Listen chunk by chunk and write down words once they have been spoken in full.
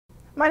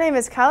My name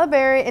is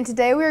Kylia, and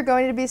today we are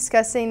going to be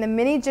discussing the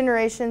many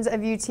generations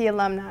of UT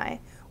alumni.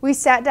 We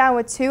sat down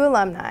with two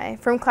alumni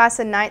from class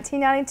of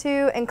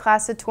 1992 and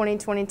class of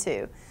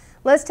 2022.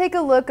 Let's take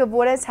a look of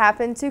what has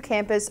happened to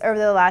campus over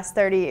the last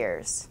 30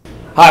 years.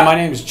 Hi, my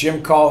name is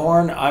Jim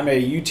Caughorn. I'm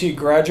a UT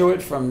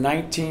graduate from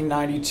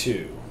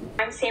 1992.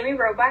 I'm Sami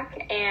Roebuck,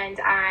 and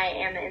I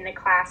am in the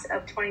class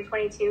of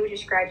 2022,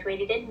 just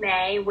graduated in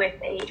May with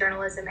a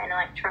journalism and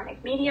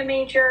electronic media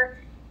major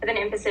with an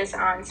emphasis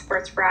on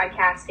sports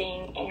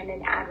broadcasting and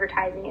an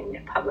advertising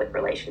and public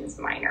relations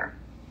minor.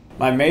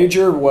 My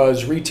major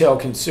was retail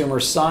consumer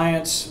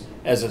science,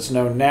 as it's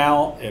known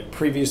now. It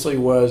previously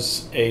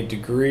was a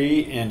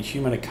degree in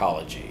human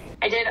ecology.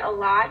 I did a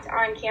lot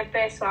on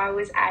campus while I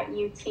was at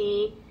UT.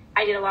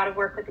 I did a lot of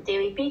work with the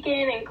Daily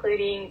Beacon,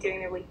 including doing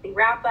their weekly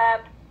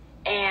wrap-up.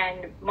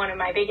 And one of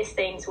my biggest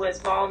things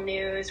was Vol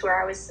News, where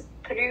I was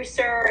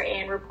producer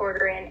and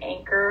reporter and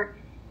anchor.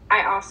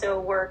 I also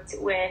worked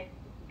with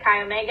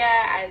Chi Omega,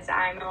 as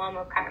I'm an alum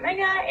of Chi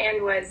Omega,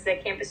 and was the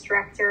campus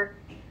director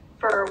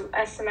for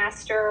a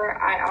semester.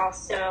 I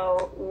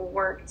also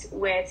worked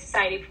with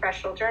Society of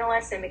Professional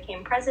Journalists and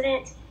became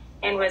president,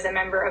 and was a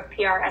member of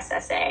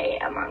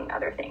PRSSA, among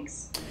other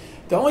things.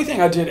 The only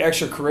thing I did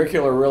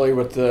extracurricular really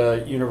with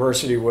the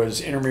university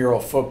was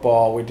intramural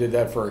football. We did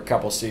that for a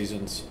couple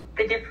seasons.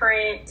 The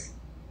different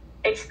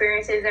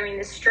experiences, I mean,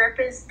 the strip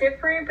is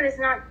different, but it's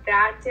not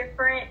that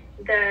different.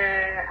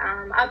 The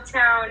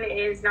uptown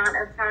is not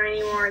uptown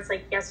anymore. It's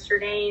like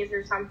yesterday's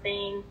or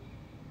something.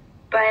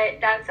 But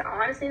that's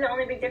honestly the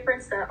only big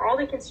difference. All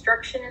the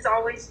construction is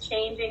always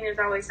changing. There's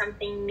always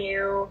something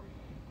new.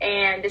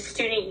 And the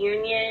student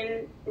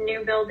union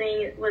new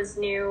building was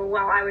new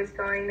while I was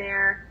going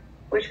there,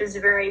 which was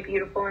very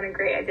beautiful and a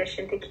great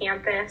addition to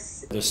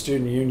campus. The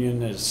student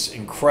union is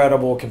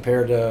incredible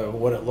compared to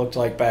what it looked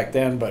like back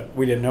then, but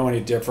we didn't know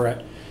any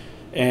different.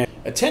 And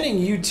attending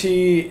UT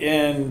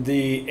in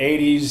the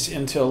 80s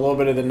into a little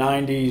bit of the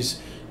 90s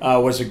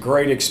was a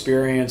great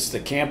experience. The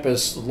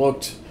campus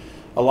looked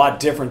a lot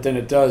different than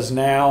it does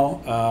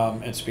now.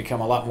 It's become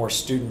a lot more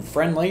student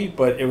friendly,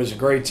 but it was a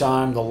great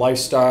time. The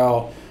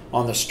lifestyle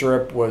on the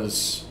strip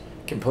was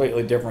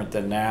completely different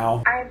than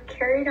now. I've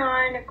carried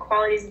on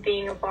qualities of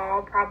being a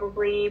ball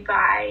probably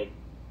by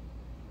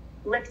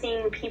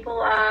lifting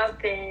people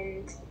up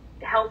and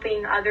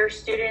helping other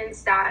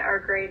students that are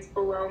grades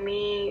below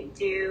me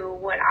do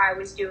what I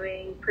was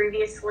doing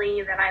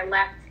previously, that I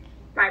left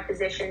my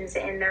positions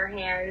in their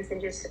hands and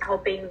just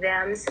helping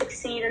them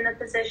succeed in the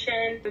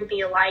position and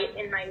be a light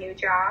in my new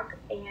job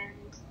and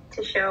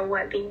to show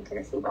what being a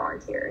Tennessee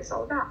Volunteer is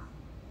all about.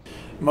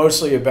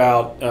 Mostly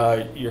about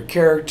your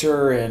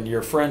character and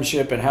your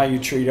friendship and how you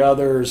treat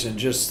others and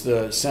just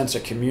the sense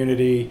of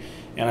community.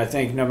 And I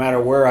think no matter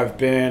where I've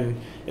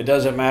been, it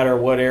doesn't matter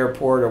what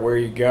airport or where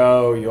you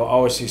go, you'll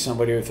always see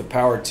somebody with a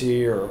power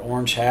tee or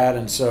orange hat.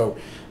 And so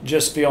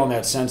just feeling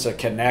that sense of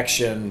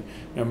connection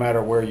no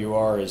matter where you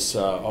are is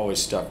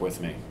always stuck with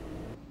me.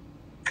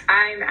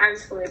 I'm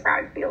absolutely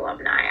proud to be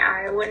alumni.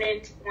 I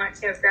wouldn't want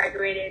to have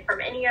graduated from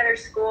any other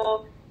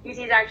school. UT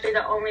is actually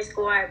the only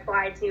school I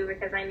applied to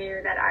because I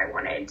knew that I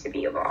wanted to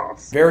be a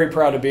Vols. Very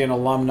proud to be an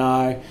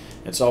alumni.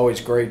 It's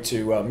always great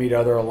to meet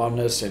other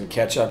alumnus and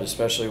catch up,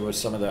 especially with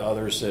some of the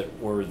others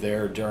that were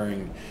there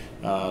during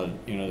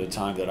the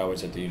time that I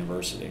was at the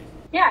university.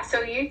 Yeah, so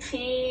UT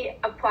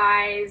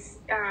provides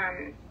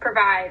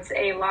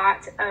a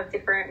lot of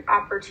different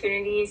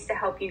opportunities to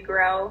help you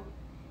grow.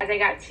 As I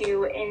got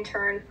to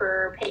intern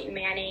for Peyton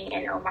Manning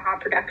and Omaha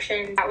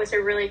Productions, that was a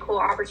really cool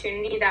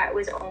opportunity that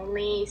was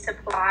only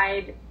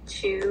supplied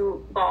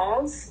to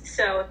Vols.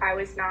 So if I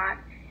was not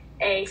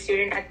a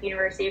student at the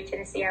University of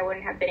Tennessee, I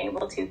wouldn't have been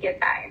able to get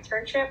that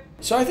internship.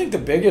 So I think the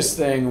biggest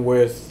thing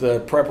with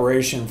the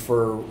preparation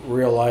for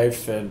real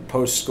life and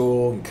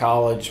post-school and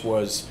college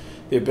was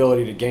the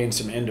ability to gain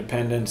some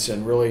independence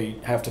and really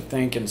have to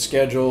think and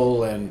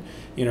schedule and,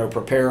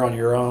 prepare on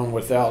your own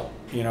without,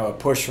 a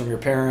push from your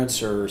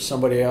parents or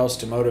somebody else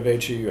to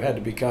motivate you. You had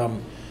to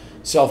become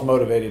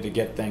self-motivated to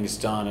get things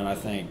done, and I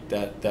think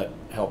that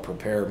helped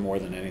prepare more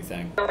than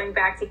anything. Going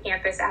back to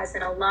campus as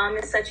an alum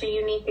is such a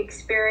unique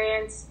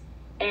experience,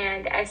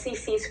 and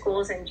SEC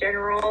schools in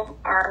general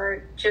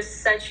are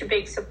just such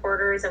big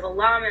supporters of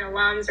alum, and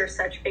alums are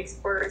such big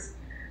supporters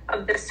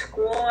of the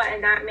school,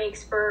 and that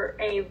makes for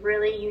a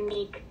really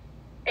unique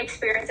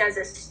experience as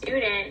a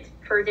student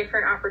for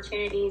different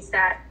opportunities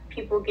that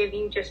people give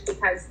you just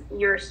because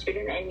you're a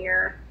student and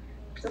you're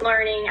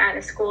learning at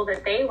a school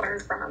that they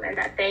learned from and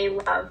that they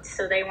loved,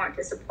 so they want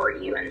to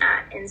support you in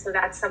that. And so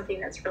that's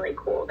something that's really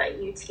cool that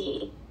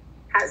UT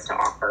has to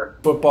offer.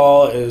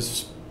 Football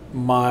is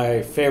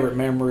my favorite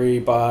memory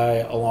by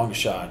a long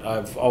shot.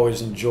 I've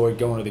always enjoyed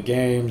going to the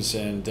games,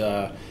 and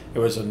it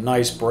was a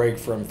nice break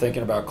from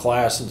thinking about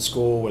class and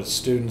school with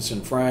students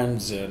and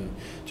friends, and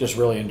just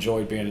really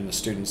enjoyed being in the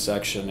student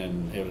section,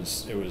 and it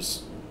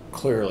was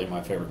clearly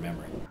my favorite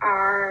memory.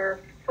 Our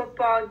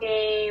football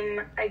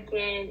game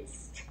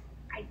against,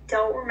 I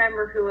don't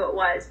remember who it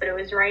was, but it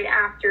was right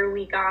after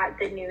we got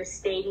the new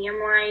stadium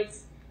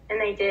lights, and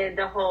they did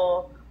the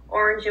whole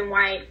orange and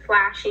white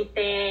flashy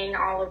thing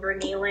all over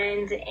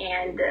Neyland,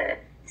 and the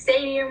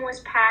stadium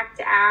was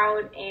packed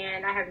out,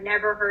 and I have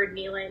never heard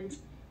Neyland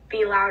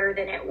be louder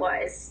than it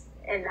was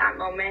in that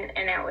moment,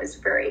 and it was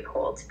very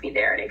cool to be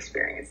there and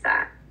experience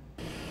that.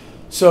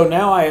 So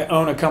now I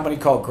own a company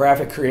called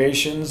Graphic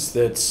Creations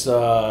that's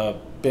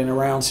been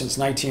around since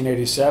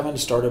 1987,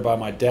 started by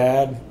my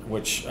dad,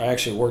 which I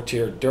actually worked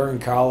here during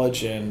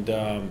college, and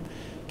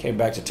came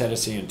back to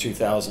Tennessee in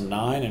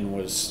 2009 and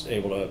was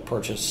able to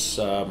purchase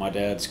my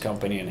dad's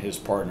company and his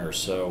partners.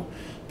 So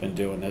been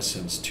doing this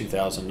since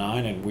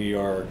 2009, and we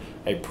are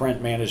a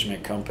print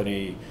management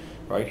company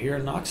right here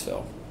in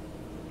Knoxville.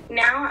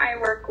 Now I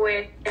work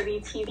with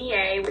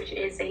WTVA, which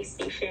is a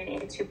station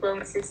in Tupelo,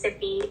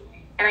 Mississippi,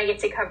 and I get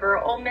to cover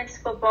Ole Miss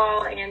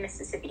football and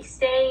Mississippi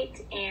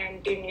State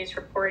and do news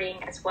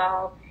reporting as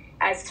well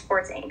as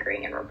sports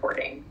anchoring and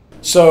reporting.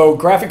 So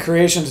Graphic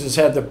Creations has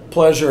had the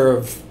pleasure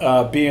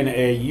of being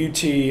a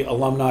UT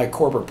alumni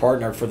corporate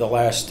partner for the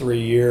last 3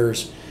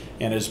 years,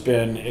 and has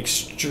been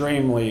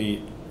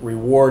extremely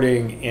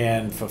rewarding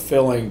and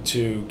fulfilling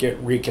to get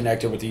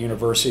reconnected with the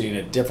university at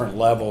a different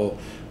level,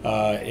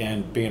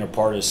 and being a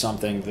part of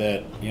something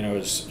that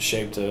has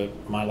shaped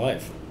my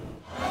life.